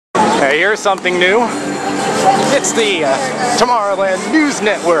Hey, here's something new. It's the Tomorrowland News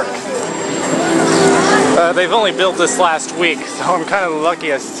Network. They've only built this last week, so I'm kind of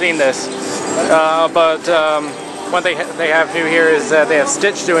lucky I've seen this. But what they have new here is they have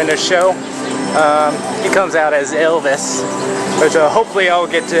Stitch doing their show. He comes out as Elvis, which hopefully I'll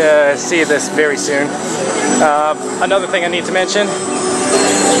get to see this very soon. Another thing I need to mention: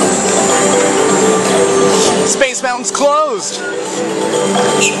 Space Mountain's closed!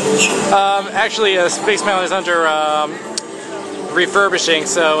 Actually, Space Mountain is under refurbishing,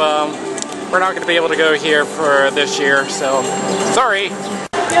 so we're not going to be able to go here for this year, so sorry.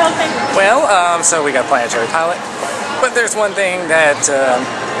 Well, so we got Planetary Pilot, but there's one thing that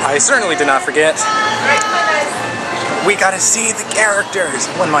I certainly did not forget. We got to see the characters,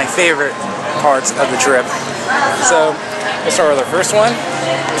 one of my favorite parts of the trip. So, we'll start with our first one,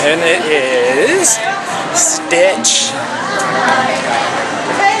 and it is Stitch.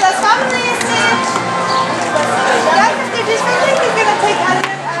 Okay, let's stop and Stitch. That's Stitch. He's gonna take out of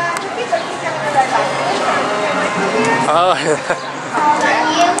cookies, or he's gonna be right back. Oh,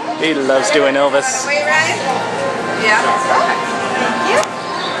 he loves doing Elvis. Wait, right? Yeah. Thank you.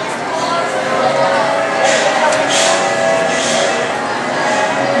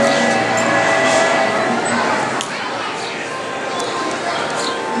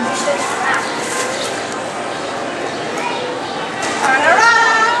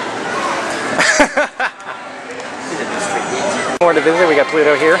 More to visit. We got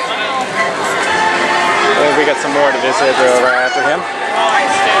Pluto here, and we got some more to visit right after him.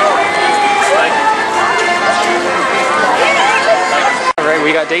 All right,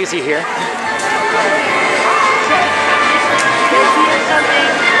 we got Daisy here.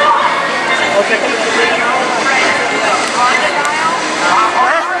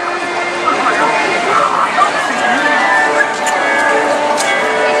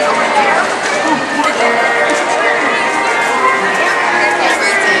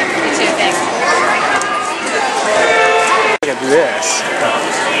 Look at this.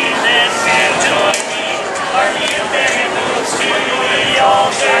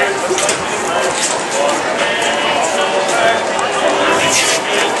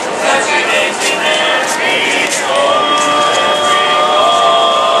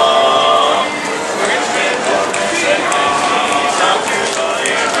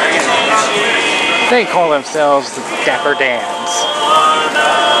 They call themselves the Dapper Dans.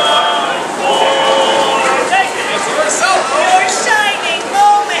 Your shining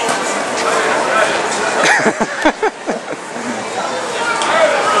moment.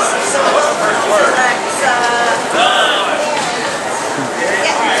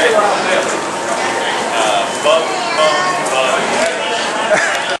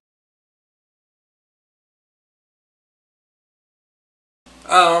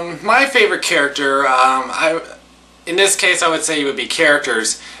 My favorite character, in this case I would say it would be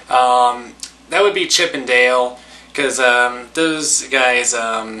characters. That would be Chip and Dale, because those guys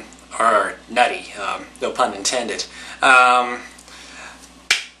are nutty, no pun intended. I'm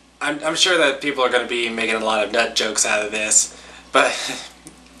sure that people are going to be making a lot of nut jokes out of this, but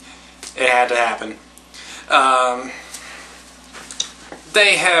it had to happen.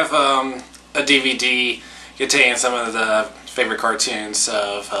 They have a DVD containing some of the favorite cartoons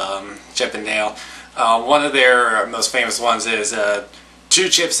of Chip and Dale. One of their most famous ones is Two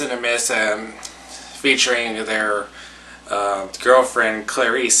Chips in a Mist, featuring their girlfriend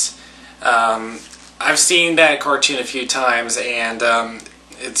Clarice. I've seen that cartoon a few times, and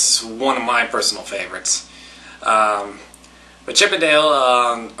it's one of my personal favorites. But Chip and Dale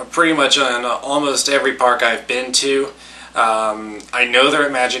are pretty much on almost every park I've been to. I know they're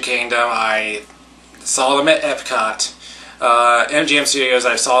at Magic Kingdom. I saw them at Epcot. MGM Studios,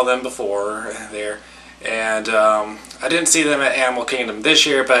 I saw them before there. And I didn't see them at Animal Kingdom this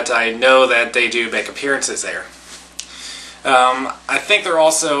year, but I know that they do make appearances there. I think they're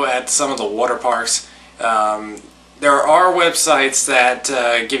also at some of the water parks. There are websites that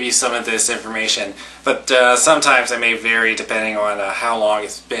give you some of this information, but sometimes they may vary depending on how long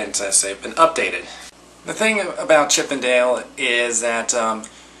it's been since they've been updated. The thing about Chip and Dale is that a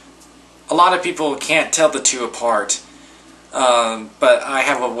lot of people can't tell the two apart, but I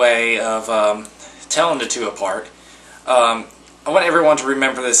have a way of telling the two apart. I want everyone to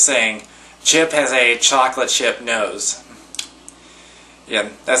remember this saying: Chip has a chocolate chip nose. Yeah,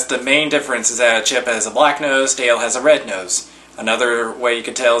 that's the main difference, is that Chip has a black nose, Dale has a red nose. Another way you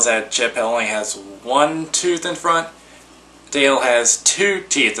can tell is that Chip only has one tooth in front, Dale has two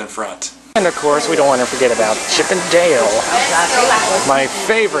teeth in front. And of course, we don't want to forget about Chip and Dale, my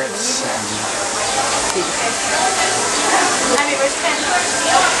favorites.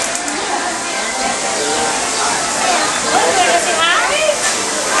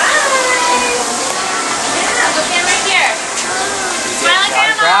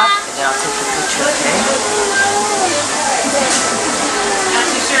 Not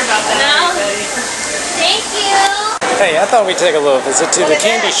too sure about that. No. Thank you. Hey, I thought we'd take a little visit to the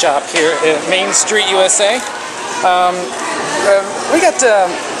candy shop here at Main Street, USA. We got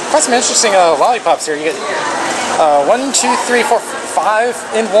quite some interesting lollipops here. You get 1, 2, 3, 4,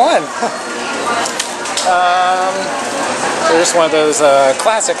 5 in one. There's one of those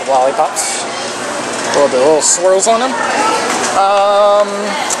classic lollipops. The little swirls on them.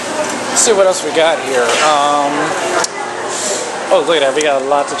 Let's see what else we got here. Oh, look at that. We got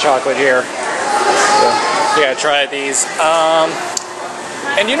lots of chocolate here. So, yeah, try these.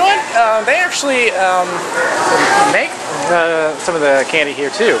 And you know what? They actually make some of the candy here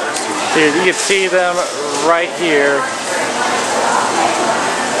too. You can see them right here.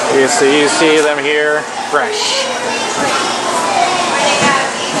 You see them here, fresh.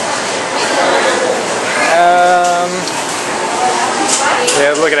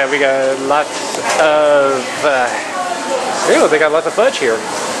 Yeah, look at that. We got lots of. They got lots of fudge here.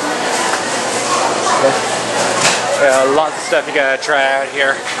 Yeah, lots of stuff you gotta try out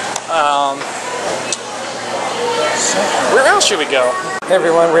here. So where else should we go? Hey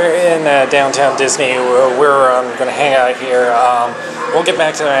everyone, we're in downtown Disney. We're gonna hang out here. We'll get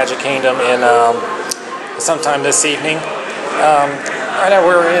back to the Magic Kingdom in sometime this evening. Right now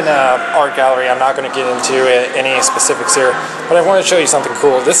we're in an art gallery. I'm not going to get into any specifics here, but I want to show you something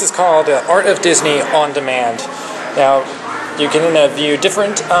cool. This is called Art of Disney On Demand. Now, you can view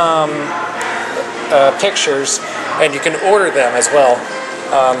different pictures, and you can order them as well.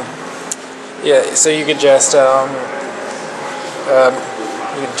 Yeah, so you could just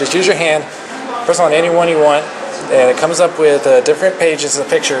use your hand, press on any one you want, and it comes up with different pages of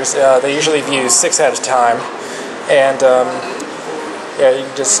pictures. They usually view 6 at a time, and yeah, you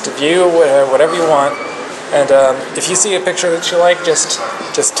can just view whatever you want. And if you see a picture that you like, just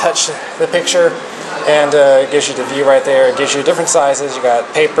touch the picture, and it gives you the view right there. It gives you different sizes. You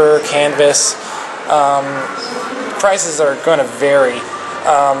got paper, canvas. Prices are going to vary.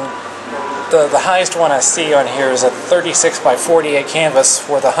 The highest one I see on here is a 36 by 48 canvas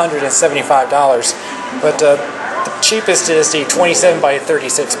worth $175, but the cheapest is the 27 by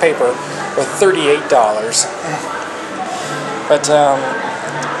 36 paper worth $38. But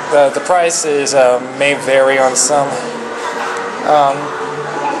the prices may vary on some.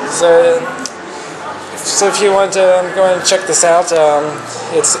 So if you want to go and check this out,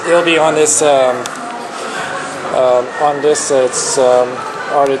 it'll be on this. It's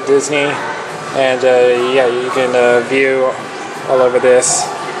Art of Disney, and yeah, you can view all over this.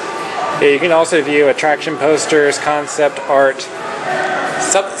 Yeah, you can also view attraction posters, concept art.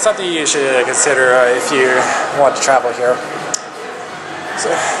 Something you should consider if you want to travel here. So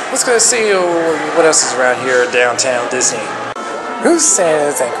let's go see what else is around here at downtown Disney. Who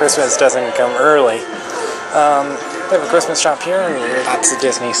says that Christmas doesn't come early? They have a Christmas shop here and lots of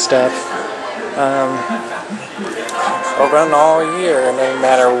Disney stuff. Open all year, no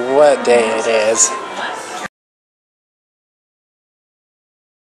matter what day it is.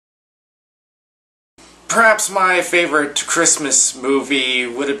 Perhaps my favorite Christmas movie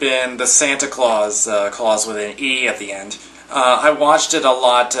would have been The Santa Claus, Claus with an E at the end. I watched it a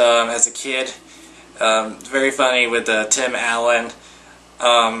lot as a kid. Very funny with Tim Allen.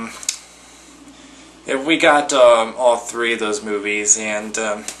 Yeah, we got all 3 of those movies, and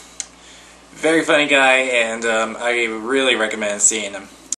very funny guy, and I really recommend seeing them.